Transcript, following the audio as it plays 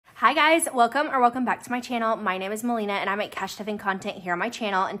Hi guys, welcome back to my channel. My name is Melina and I make cash stuffing content here on my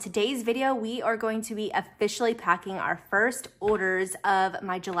channel. In today's video, we are going to be officially packing our first orders of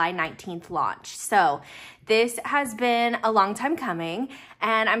my July 19th launch. So this has been a long time coming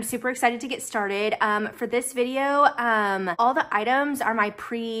and I'm super excited to get started. For this video, all the items are my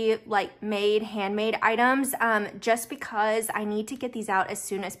made handmade items, just because I need to get these out as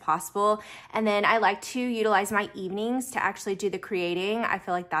soon as possible. And then I like to utilize my evenings to actually do the creating. I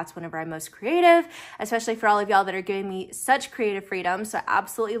feel like that's whenever I'm most creative, especially for all of y'all that are giving me such creative freedom. So I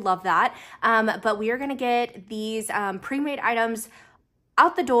absolutely love that. But we are gonna get these pre-made items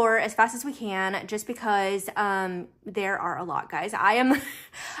out the door as fast as we can, just because there are a lot, guys. I'm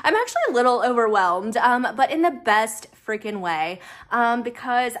actually a little overwhelmed, but in the best freaking way,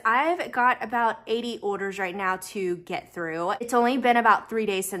 because I've got about 80 orders right now to get through. It's only been about 3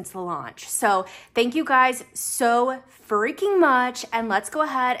 days since the launch. So thank you guys so freaking much, and let's go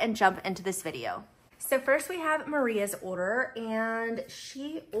ahead and jump into this video. So first we have Maria's order, and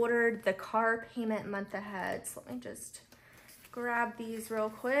she ordered the car payment month ahead. So let me just grab these real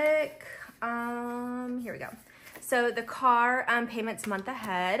quick. Here we go. So the car payments month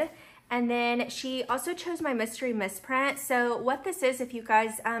ahead. And then she also chose my mystery misprint. So what this is, if you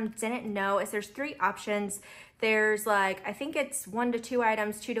guys didn't know, is there's 3 options. There's I think it's 1 to 2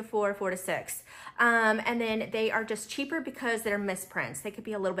 items, 2 to 4, 4 to 6. And then they are just cheaper because they're misprints. They could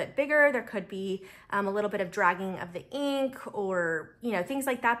be a little bit bigger. There could be a little bit of dragging of the ink or, things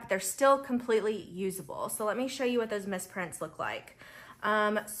like that, but they're still completely usable. So let me show you what those misprints look like.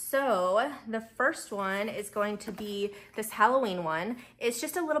 So the first one is going to be this Halloween one. It's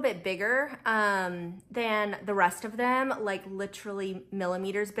just a little bit bigger than the rest of them, like literally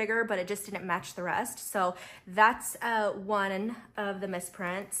millimeters bigger, but it just didn't match the rest. So that's one of the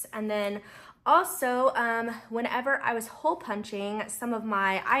misprints. And then also, whenever I was hole punching some of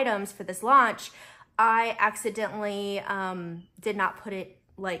my items for this launch, I accidentally did not put it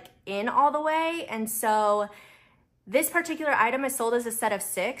in all the way. And so this particular item is sold as a set of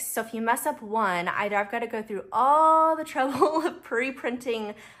 6. So if you mess up one, either I've got to go through all the trouble of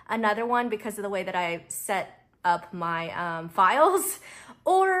pre-printing another one because of the way that I set up my files,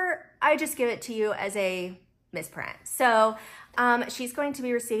 or I just give it to you as a misprint. So she's going to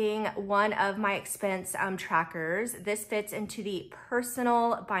be receiving one of my expense trackers. This fits into the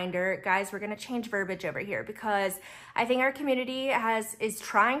personal binder. Guys, we're going to change verbiage over here because I think our community is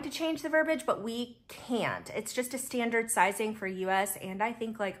trying to change the verbiage, but we can't. It's just a standard sizing for US and I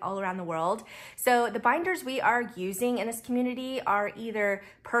think all around the world. So the binders we are using in this community are either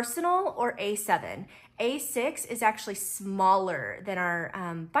personal or A7. A6 is actually smaller than our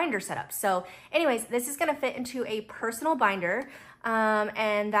binder setup. So anyways, this is gonna fit into a personal binder,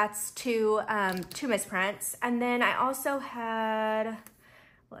 and that's two misprints. And then I also had,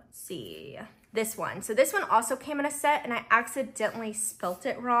 let's see, this one. So this one also came in a set and I accidentally spelt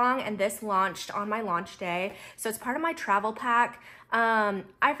it wrong, and this launched on my launch day. So it's part of my travel pack.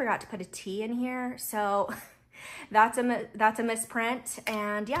 I forgot to put a T in here, so that's a misprint.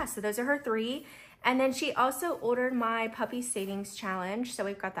 And yeah, so those are her 3. And then she also ordered my puppy savings challenge. So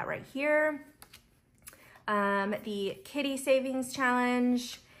we've got that right here. The kitty savings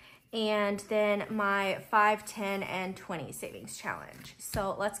challenge, and then my 5, 10, and 20 savings challenge.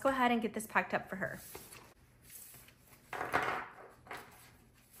 So let's go ahead and get this packed up for her.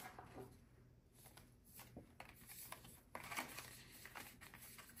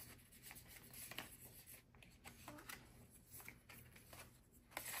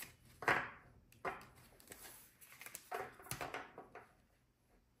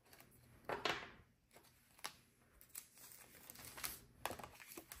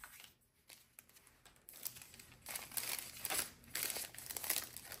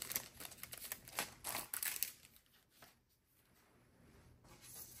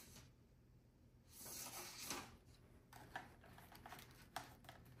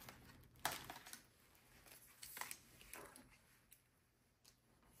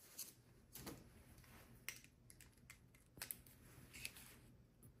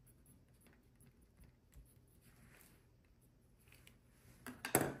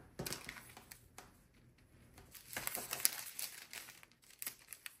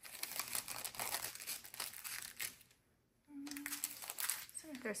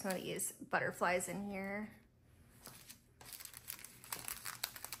 There's some of these butterflies in here.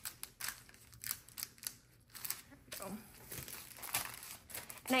 There we go.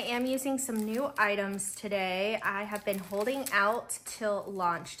 And I am using some new items today. I have been holding out till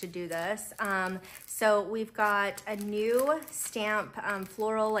launch to do this. So we've got a new stamp,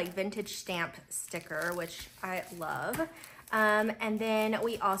 floral, vintage stamp sticker, which I love. And then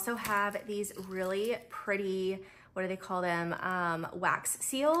we also have these really pretty, what do they call them? Wax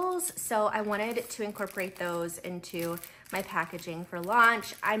seals. So I wanted to incorporate those into my packaging for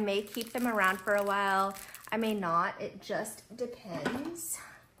launch. I may keep them around for a while. I may not, it just depends.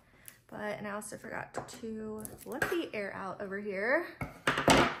 And I also forgot to let the air out over here.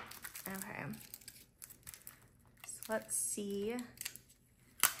 Okay, so let's see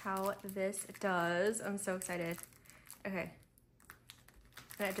how this does. I'm so excited. Okay,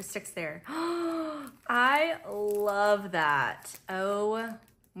 and it just sticks there. I love that. Oh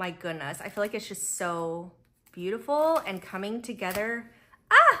my goodness. I feel like it's just so beautiful and coming together.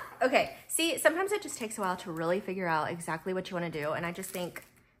 Ah, okay. See, sometimes it just takes a while to really figure out exactly what you want to do. And I just think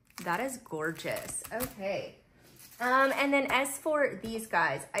that is gorgeous. Okay. And then as for these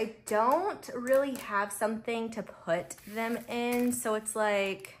guys, I don't really have something to put them in. So it's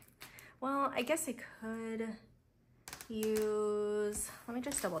like, well, I guess I could use, let me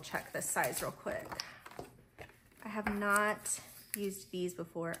just double check this size real quick. I have not used these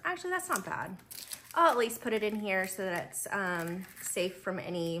before. Actually, that's not bad. I'll at least put it in here so that it's safe from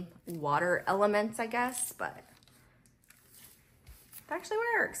any water elements, I guess, but it actually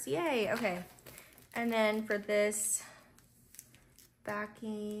works. Yay. Okay. And then for this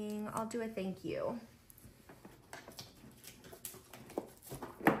backing, I'll do a thank you.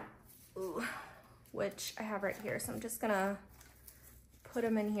 Ooh, which I have right here. So I'm just gonna put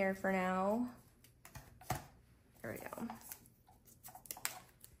them in here for now. There we go.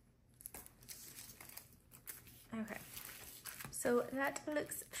 Okay, so that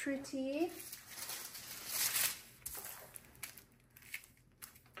looks pretty.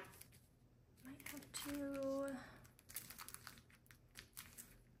 Might have to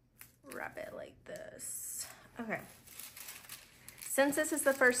wrap it like this. Okay. Since this is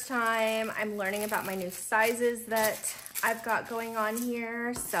the first time I'm learning about my new sizes that I've got going on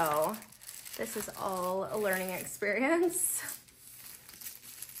here, so this is all a learning experience.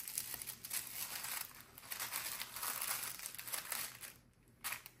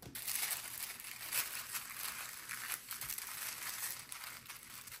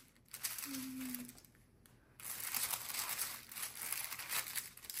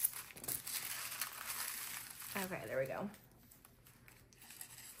 Okay, there we go.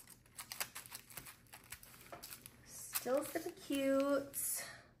 Still super cute.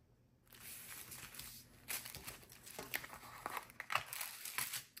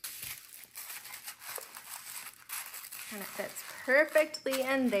 And it fits perfectly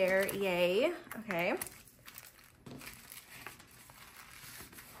in there, yay. Okay.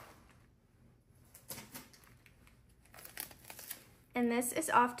 And this is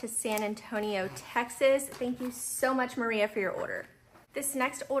off to San Antonio, Texas. Thank you so much, Maria, for your order. This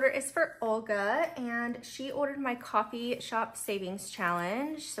next order is for Olga, and she ordered my coffee shop savings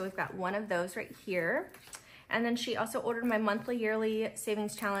challenge. So we've got one of those right here. And then she also ordered my monthly yearly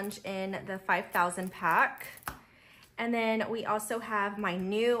savings challenge in the 5,000 pack. And then we also have my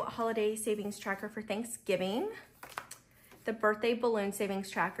new holiday savings tracker for Thanksgiving, the birthday balloon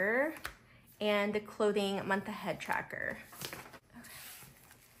savings tracker, and the clothing month ahead tracker.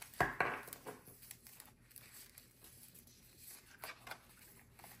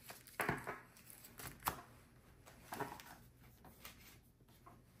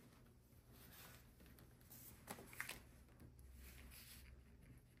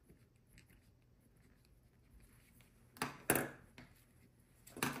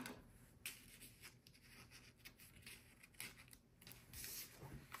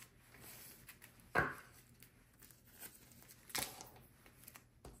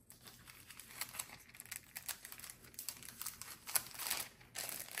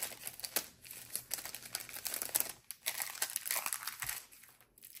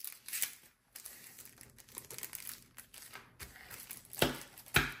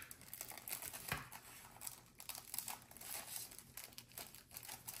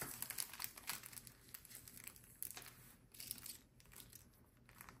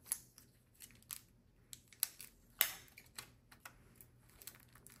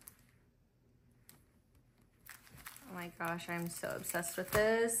 Oh my gosh, I'm so obsessed with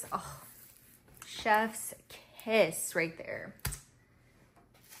this. Oh, chef's kiss right there.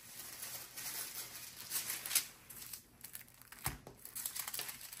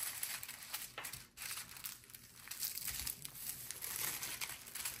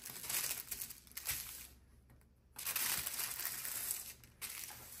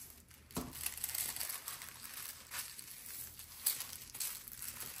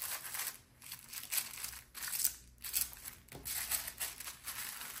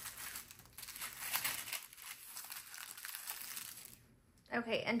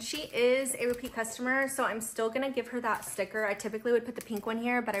 Okay, and she is a repeat customer, so I'm still gonna give her that sticker. I typically would put the pink one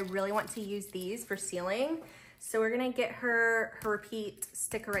here, but I really want to use these for sealing. So we're gonna get her repeat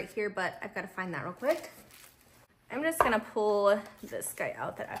sticker right here, but I've gotta find that real quick. I'm just gonna pull this guy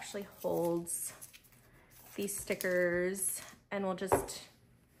out that actually holds these stickers, and we'll just,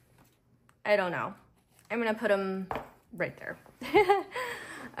 I don't know. I'm gonna put them right there.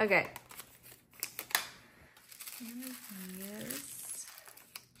 Okay. Yes.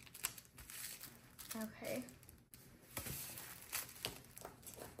 Okay.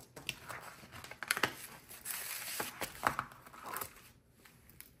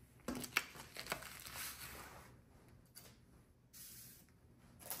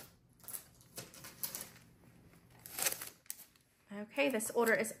 Okay, this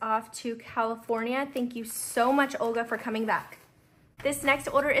order is off to California. Thank you so much, Olga, for coming back. This next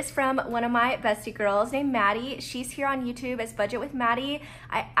order is from one of my bestie girls named Maddie. She's here on YouTube as Budget with Maddie.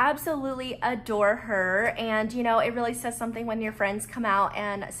 I absolutely adore her, and you know, it really says something when your friends come out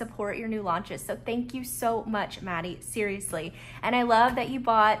and support your new launches. So thank you so much, Maddie, seriously. And I love that you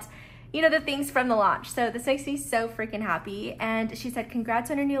bought, you know, the things from the launch. So this makes me so freaking happy. And she said, congrats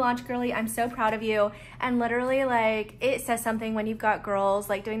on your new launch, girly. I'm so proud of you. And literally, like, it says something when you've got girls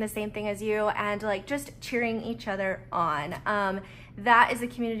like doing the same thing as you and like just cheering each other on. That is a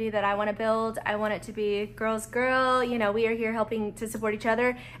community that I want to build. I want it to be girls girl, you know, we are here helping to support each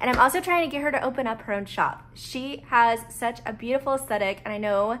other. And I'm also trying to get her to open up her own shop. She has such a beautiful aesthetic, and I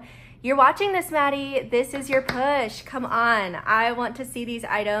know you're watching this, Maddie. This is your push. Come on. I want to see these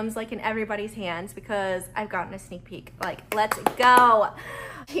items like in everybody's hands because I've gotten a sneak peek. Like, let's go.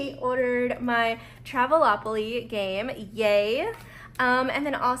 She ordered my Travelopoly game. Yay. And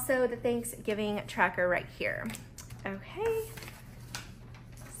then also the Thanksgiving tracker right here. Okay.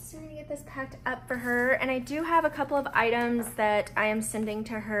 So we're gonna get this packed up for her. And I do have a couple of items that I am sending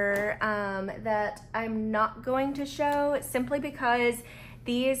to her that I'm not going to show simply because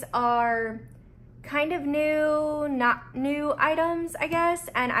these are kind of new, not new items, I guess,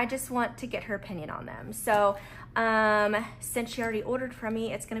 and I just want to get her opinion on them. So since she already ordered from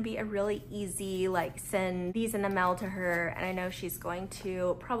me, it's gonna be a really easy, like, send these in the mail to her, and I know she's going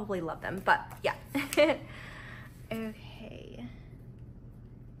to probably love them, but yeah. Okay.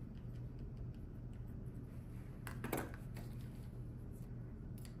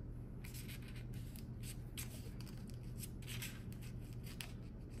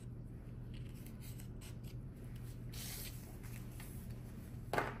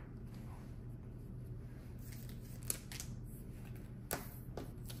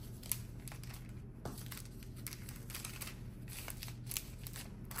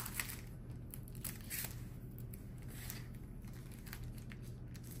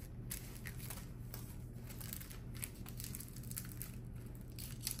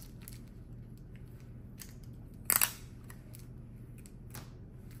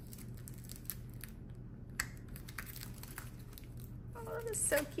 Oh, that is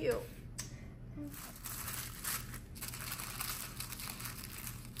so cute.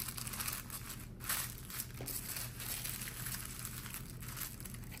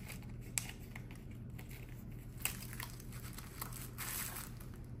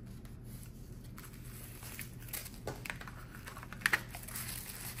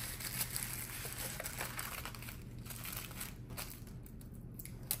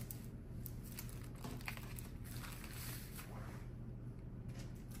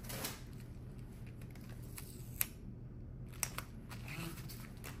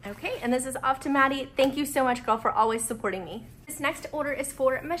 Okay, and this is off to Maddie. Thank you so much, girl, for always supporting me. This next order is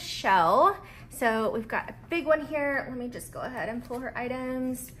for Michelle. So we've got a big one here. Let me just go ahead and pull her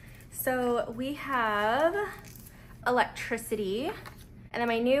items. So we have electricity, and then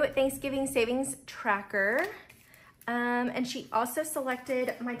my new Thanksgiving savings tracker. And she also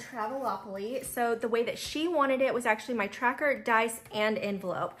selected my Travelopoly. So the way that she wanted it was actually my tracker, dice, and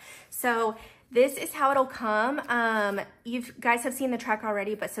envelope. So this is how it'll come. You guys have seen the tracker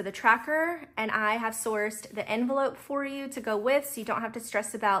already, but so the tracker and I have sourced the envelope for you to go with, so you don't have to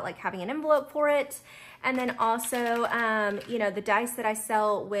stress about like having an envelope for it. And then also, you know, the dice that I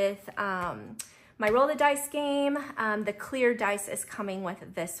sell with my Roll the Dice game, the clear dice is coming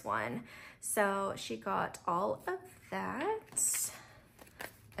with this one. So she got all of that.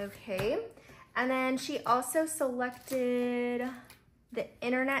 Okay. And then she also selected the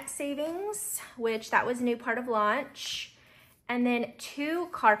internet savings, which that was a new part of launch. And then 2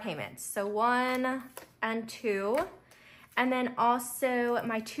 car payments. So 1 and 2. And then also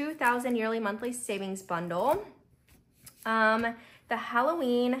my 2,000 yearly monthly savings bundle. The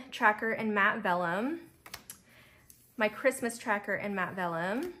Halloween tracker in matte vellum. my Christmas tracker in matte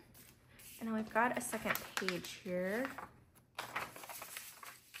vellum. And then we've got a second page here.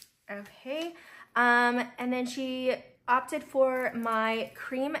 Okay, and then she opted for my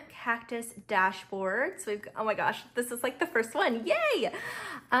cream cactus dashboard. So we've, oh my gosh, this is like the first one, yay!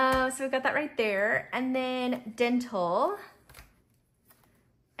 So we've got that right there. And then dental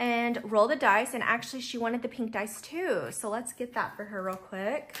and roll the dice. And actually she wanted the pink dice too. So let's get that for her real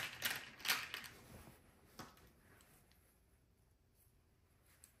quick.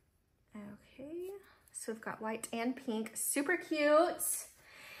 Okay, so we've got white and pink, super cute.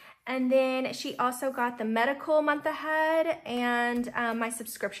 And then she also got the medical month ahead and my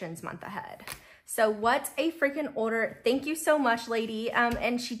subscriptions month ahead. So what a freaking order. Thank you so much, lady.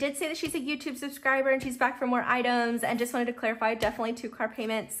 And she did say that she's a YouTube subscriber and she's back for more items, and just wanted to clarify, definitely 2 car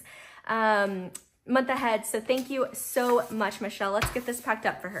payments month ahead. So thank you so much, Michelle. Let's get this packed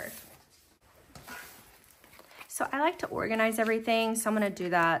up for her. So I like to organize everything, so I'm gonna do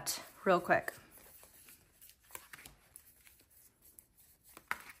that real quick.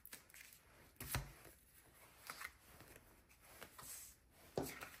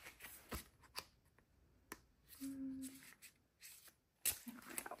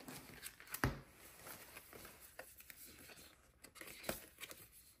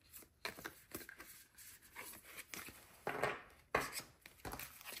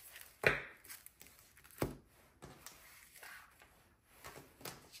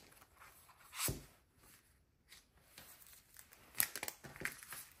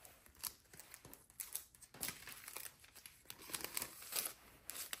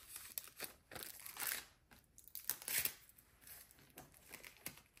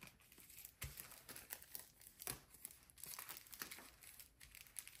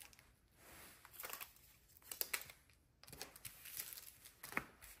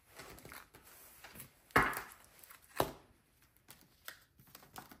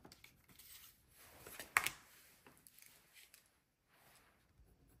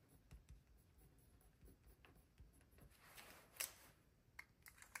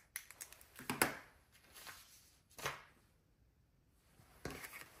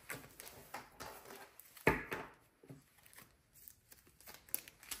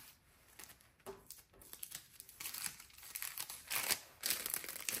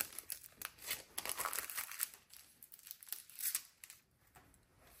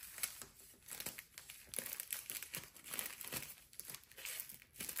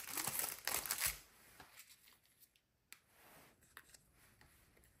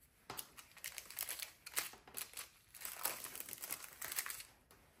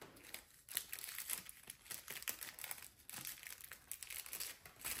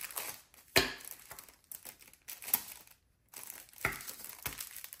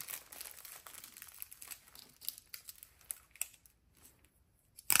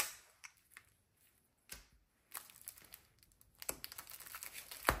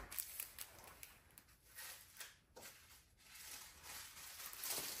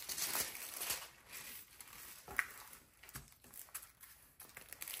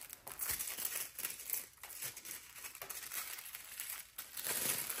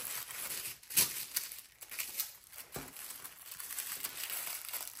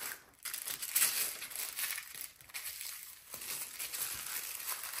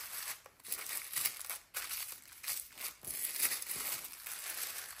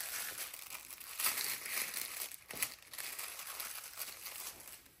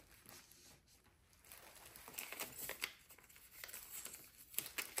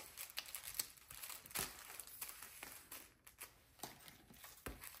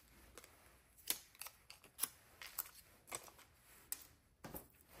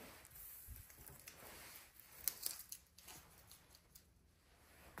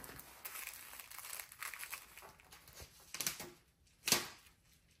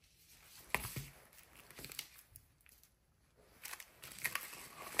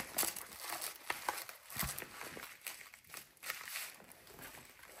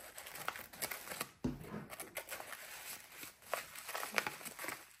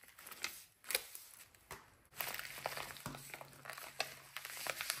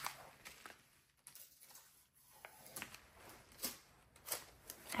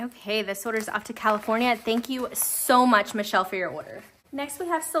 Okay, this order is off to California. Thank you so much, Michelle, for your order. Next, we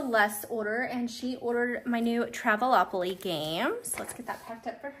have Celeste's order, and she ordered my new Travelopoly game. So let's get that packed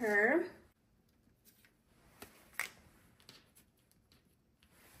up for her.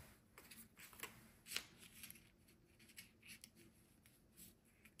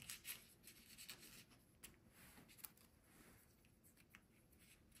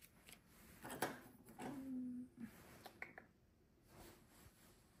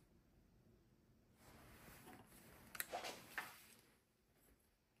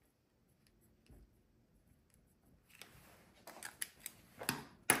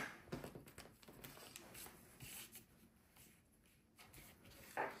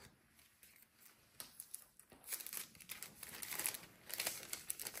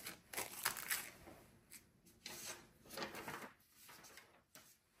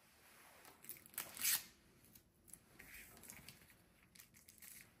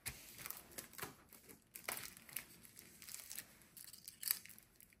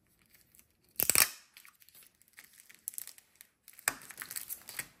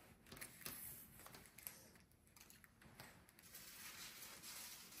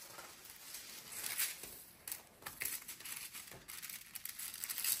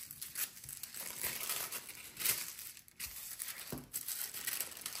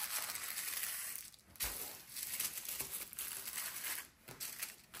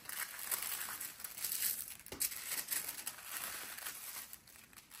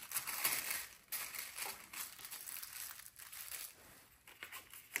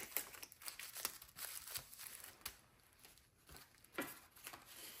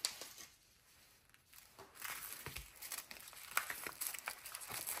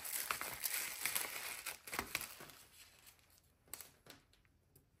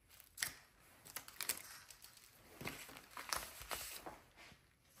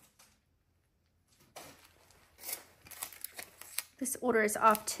 This order is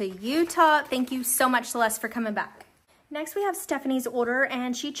off to Utah. Thank you so much, Celeste, for coming back. Next, we have Stephanie's order,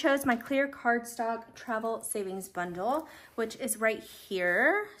 and she chose my clear cardstock travel savings bundle, which is right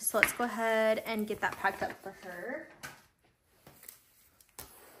here. So let's go ahead and get that packed up for her.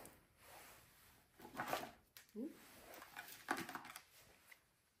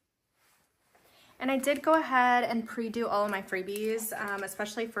 And I did go ahead and pre-do all of my freebies,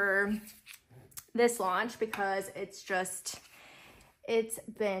 especially for this launch, because it's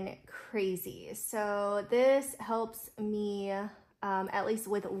been crazy. So this helps me at least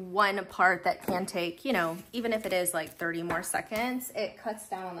with one part that can take, you know, even if it is like 30 more seconds, it cuts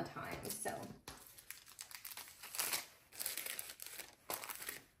down on the time. So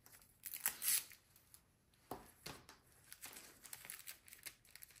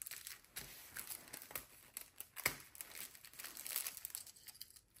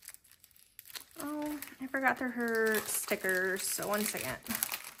I forgot they're her stickers, so one second.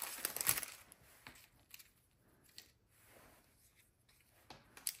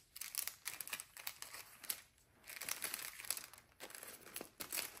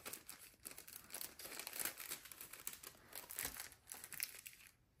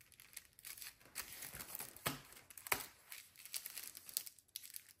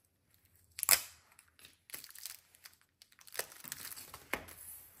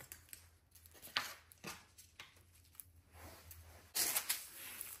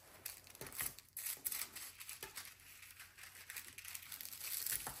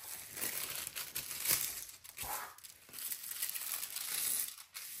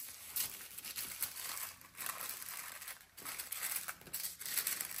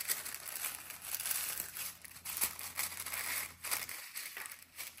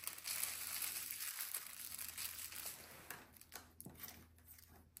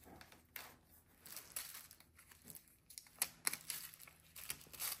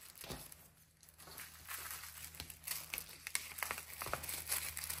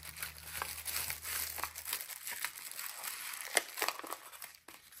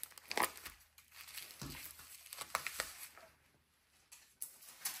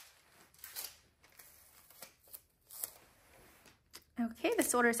 Okay,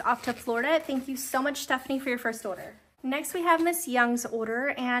 this order is off to Florida. Thank you so much, Stephanie, for your first order. Next, we have Miss Young's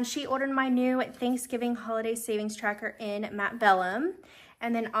order, and she ordered my new Thanksgiving holiday savings tracker in matte vellum,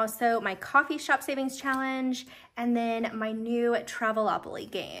 and then also my coffee shop savings challenge, and then my new Travelopoly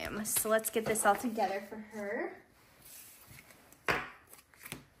game. So let's get this all together for her.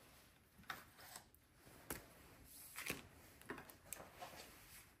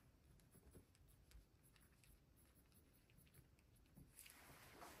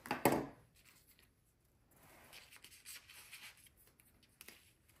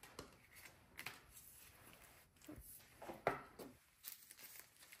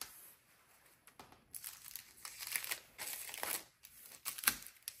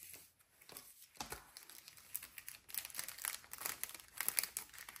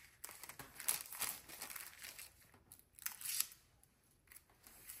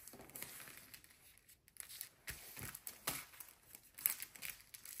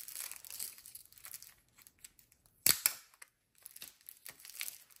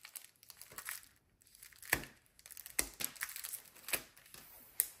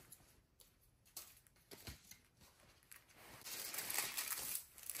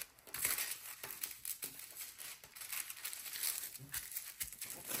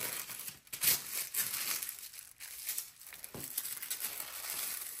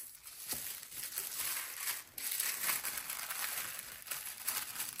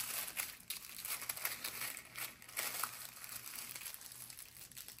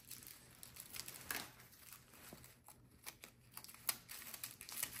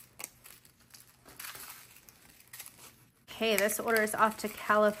 Okay, this order is off to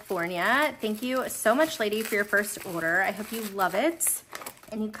California. Thank you so much, lady, for your first order. I hope you love it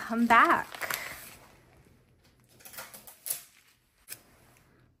and you come back.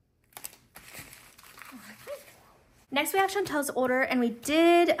 Next, we have Chantel's order, and we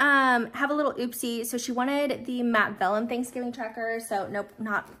did have a little oopsie. So she wanted the matte vellum Thanksgiving tracker. So nope,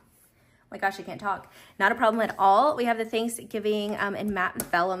 not, oh my gosh, I can't talk. Not a problem at all. We have the Thanksgiving in matte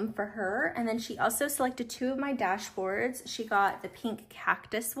vellum for her. And then she also selected two of my dashboards. She got the pink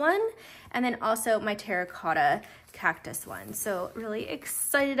cactus one, and then also my terracotta cactus one. So really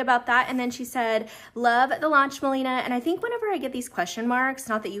excited about that. And then she said, love the launch, Melina. And I think whenever I get these question marks,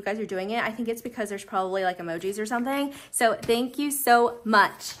 not that you guys are doing it, I think it's because there's probably like emojis or something. So thank you so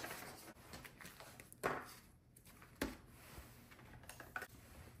much.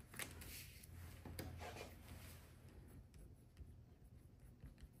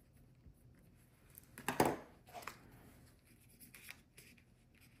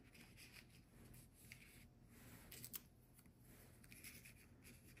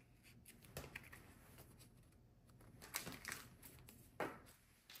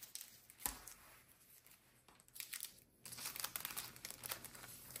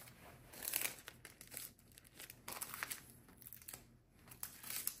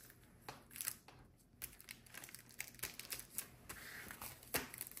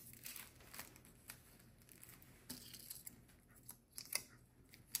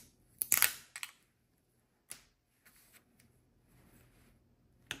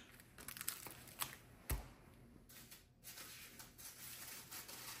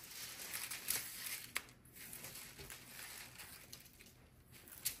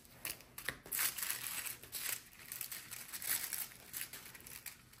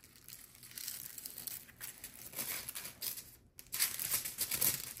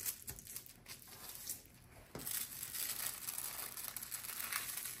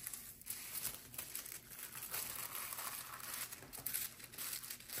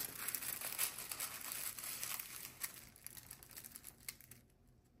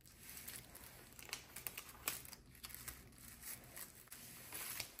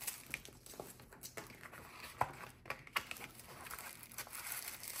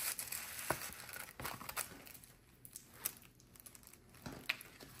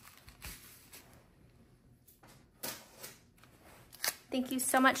 Thank you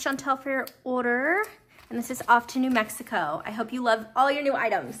so much, Chantel, for your order. And this is off to New Mexico. I hope you love all your new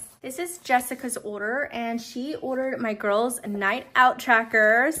items. This is Jessica's order, and she ordered my girls' night out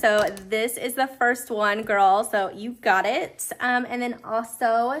tracker. So this is the first one, girl, so you got it. And then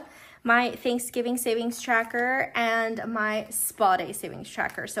also my Thanksgiving savings tracker and my spa day savings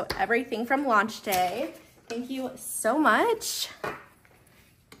tracker. So everything from launch day. Thank you so much.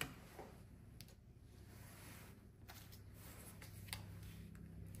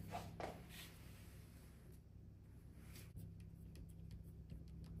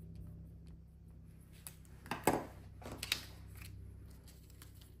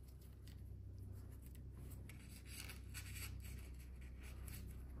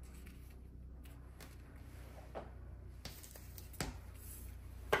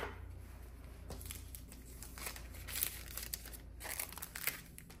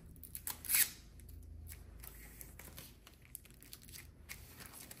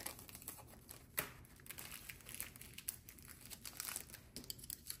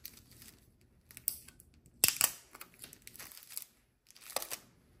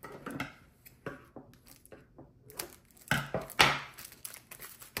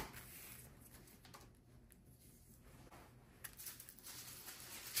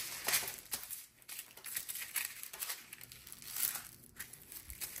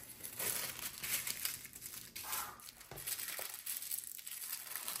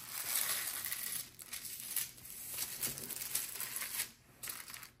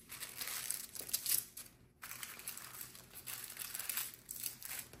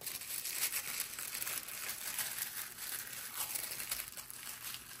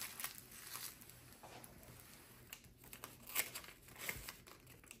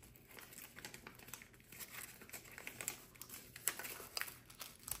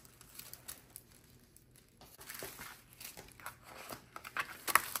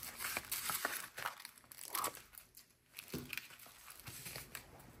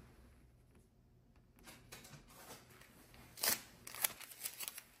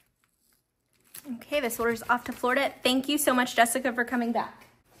 Okay, this order's off to Florida. Thank you so much, Jessica, for coming back.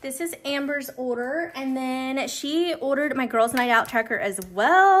 This is Amber's order, and then she ordered my girls' night out tracker as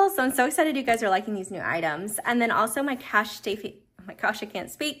well. So I'm so excited you guys are liking these new items. And then also my cash stuffing, oh my gosh, I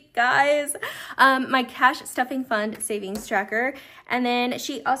can't speak, guys. My cash stuffing fund savings tracker. And then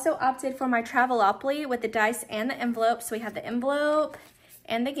she also opted for my Travelopoly with the dice and the envelope. So we have the envelope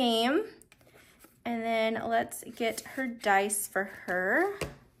and the game. And then let's get her dice for her.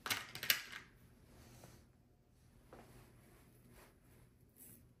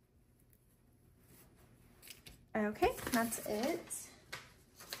 Okay, that's it.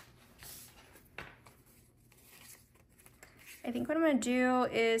 I think what I'm gonna do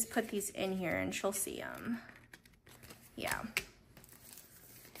is put these in here and she'll see them. Yeah.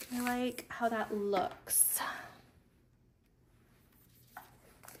 I like how that looks.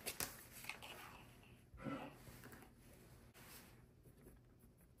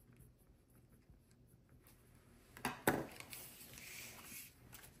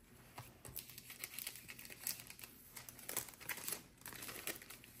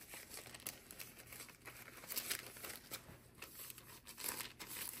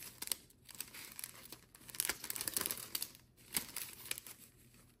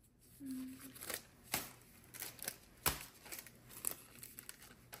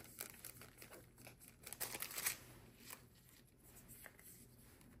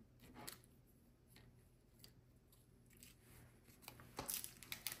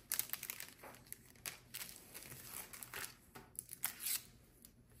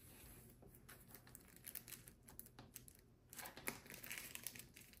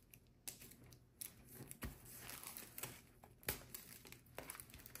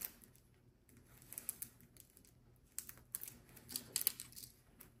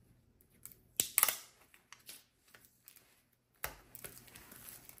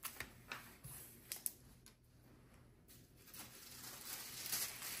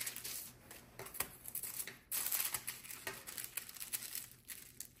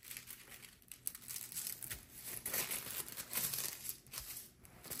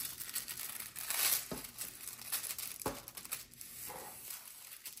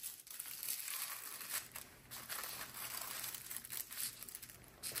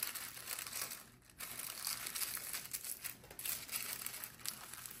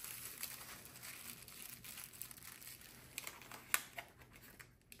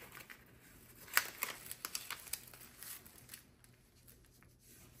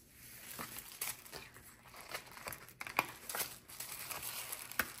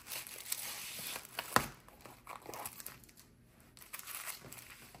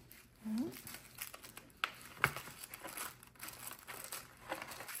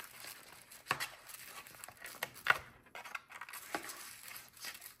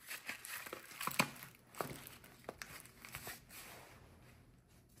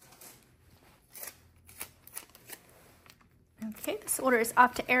 This order is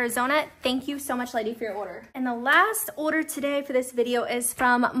off to Arizona. Thank you so much, lady, for your order. And the last order today for this video is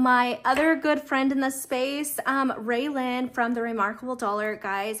from my other good friend in the space, Raylan from The Remarkable Dollar.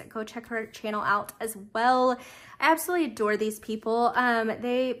 Guys, go check her channel out as well. I absolutely adore these people.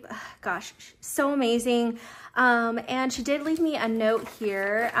 Gosh, so amazing. And she did leave me a note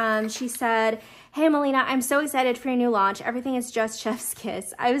here. She said, "Hey Melina, I'm so excited for your new launch. Everything is just chef's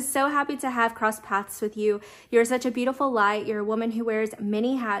kiss. I was so happy to have crossed paths with you. You're such a beautiful light. You're a woman who wears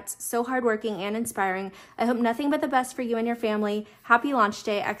many hats, so hardworking and inspiring. I hope nothing but the best for you and your family. Happy launch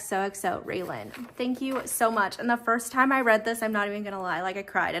day, XOXO, Raylan." Thank you so much. And the first time I read this, I'm not even gonna lie, like I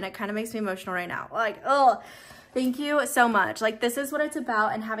cried, and it kind of makes me emotional right now. Like, oh, thank you so much. Like, this is what it's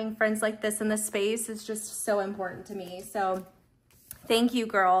about, and having friends like this in this space is just so important to me. So thank you,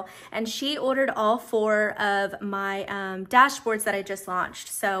 girl. And she ordered all 4 of my dashboards that I just launched.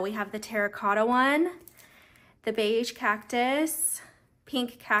 So we have the terracotta one, the beige cactus,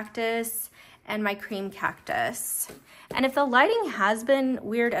 pink cactus, and my cream cactus. And if the lighting has been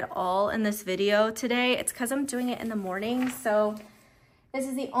weird at all in this video today, it's because I'm doing it in the morning. So this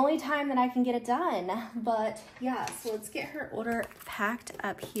is the only time that I can get it done. But yeah, so let's get her order packed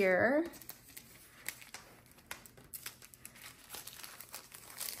up here.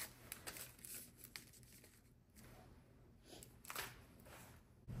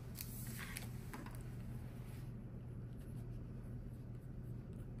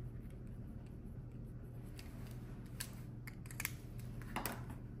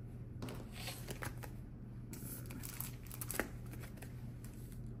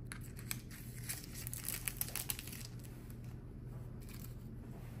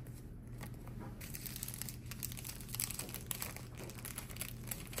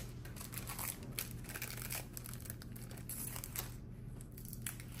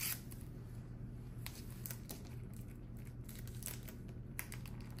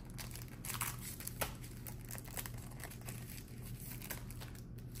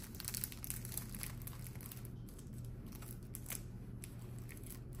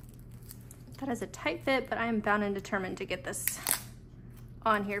 That is a tight fit, but I am bound and determined to get this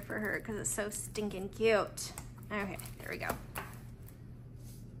on here for her because it's so stinking cute. Okay, there we go.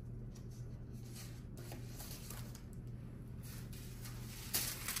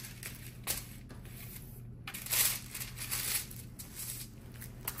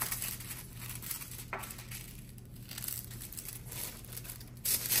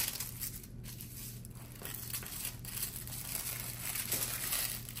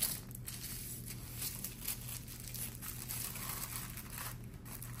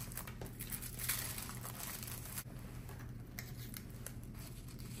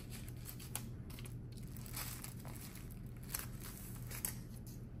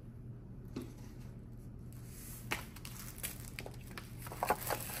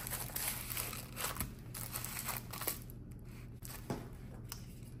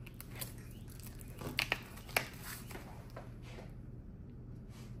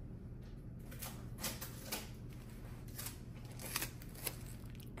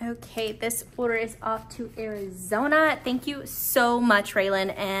 Okay, this order is off to Arizona. Thank you so much,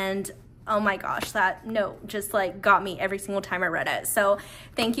 Raylan. And oh my gosh, that note just like got me every single time I read it. So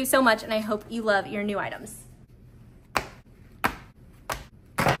thank you so much, and I hope you love your new items.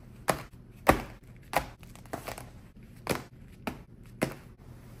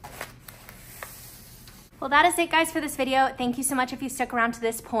 Well, that is it, guys, for this video. Thank you so much if you stuck around to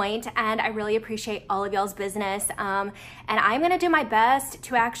this point, and I really appreciate all of y'all's business. And I'm gonna do my best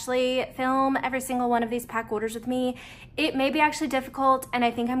to actually film every single one of these pack orders with me. It may be actually difficult, and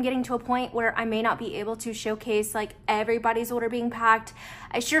I think I'm getting to a point where I may not be able to showcase like everybody's order being packed.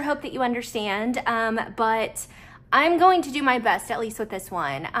 I sure hope that you understand, but I'm going to do my best, at least with this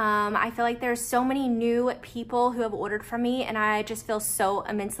one. I feel like there's so many new people who have ordered from me, and I just feel so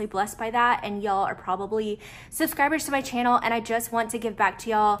immensely blessed by that. And y'all are probably subscribers to my channel, and I just want to give back to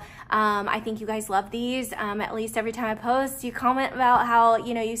y'all. I think you guys love these. At least every time I post, you comment about how,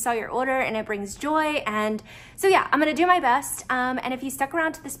 you know, you saw your order and it brings joy. And so yeah, I'm gonna do my best. And if you stuck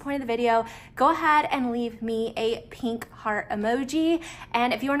around to this point of the video, go ahead and leave me a pink heart emoji.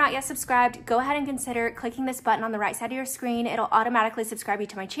 And if you are not yet subscribed, go ahead and consider clicking this button on the right side of your screen. It'll automatically subscribe you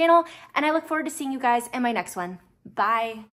to my channel, and I look forward to seeing you guys in my next one. Bye.